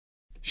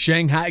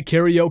Shanghai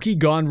karaoke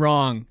gone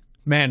wrong.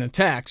 Man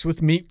attacks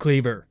with meat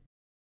cleaver.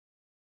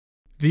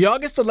 The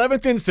August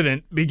 11th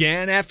incident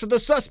began after the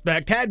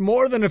suspect had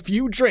more than a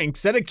few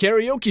drinks at a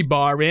karaoke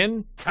bar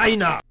in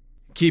China.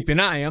 Keep an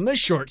eye on the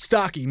short,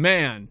 stocky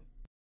man.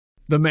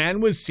 The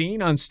man was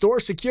seen on store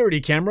security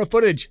camera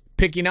footage,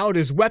 picking out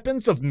his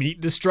weapons of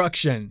meat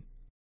destruction.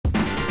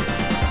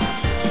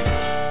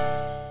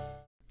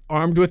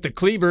 Armed with the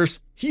cleavers,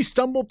 he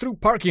stumbled through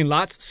parking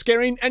lots,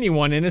 scaring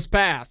anyone in his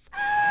path.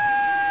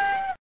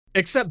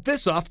 Except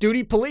this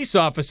off-duty police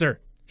officer.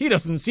 He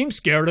doesn't seem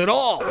scared at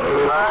all.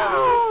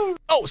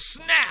 Oh,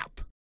 snap!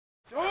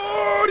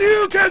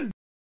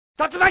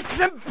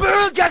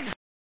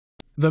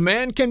 The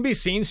man can be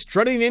seen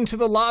strutting into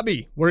the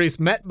lobby, where he's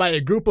met by a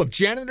group of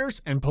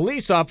janitors and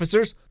police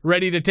officers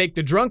ready to take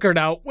the drunkard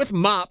out with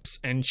mops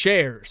and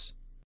chairs.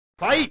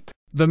 Fight!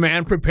 The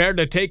man prepared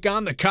to take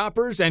on the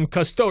coppers and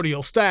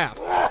custodial staff.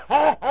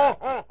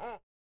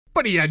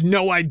 But he had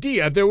no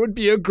idea there would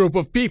be a group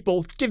of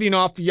people getting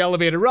off the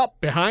elevator up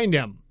behind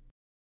him.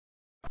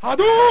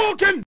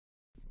 Hadouken!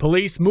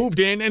 Police moved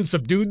in and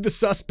subdued the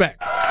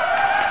suspect.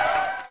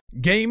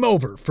 Game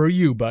over for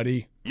you,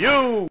 buddy.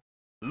 You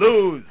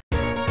lose.